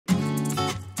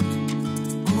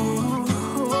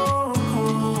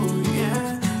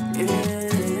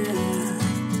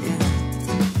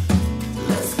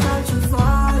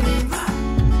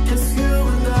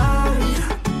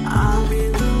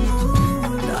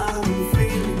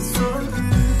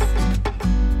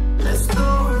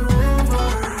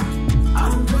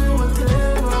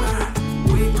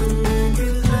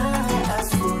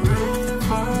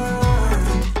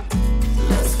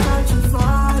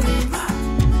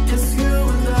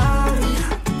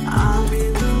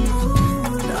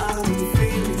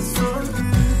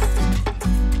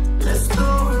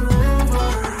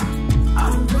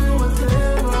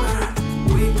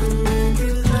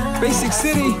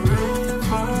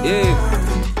Yeah.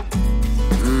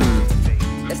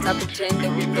 Let's not pretend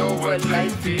that we know what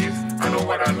life is. I know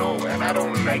what I know, and I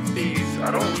don't like these. I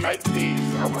don't like these.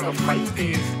 I wanna fight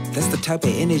these. That's the type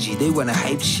of energy, they wanna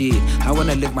hype shit. I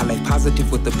wanna live my life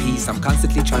positive with the peace. I'm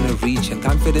constantly trying to reach, and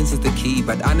confidence is the key.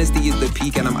 But honesty is the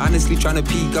peak, and I'm honestly trying to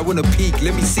peak. I wanna peak,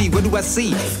 let me see, what do I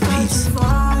see? Peace.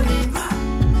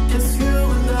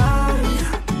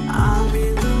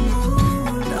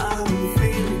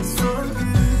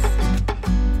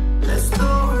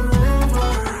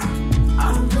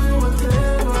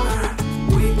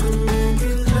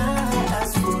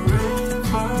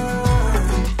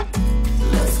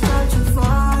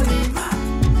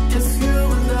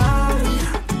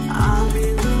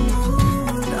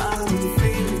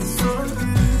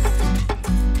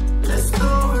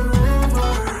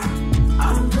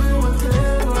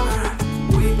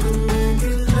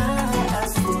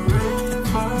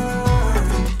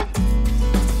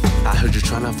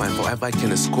 I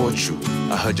can escort you.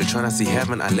 I heard you're trying to see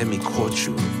heaven, let me court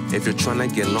you. If you're trying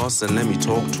to get lost, then let me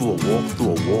talk to or walk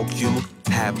through or walk you.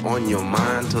 Have on your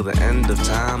mind till the end of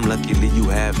time. Luckily you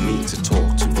have me to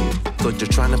talk to. Thought you're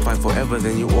trying to fight forever,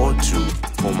 then you ought to.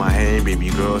 Hold my hand, baby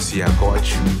girl, see I got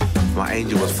you. My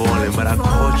angel was falling, but I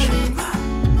caught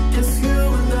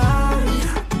you.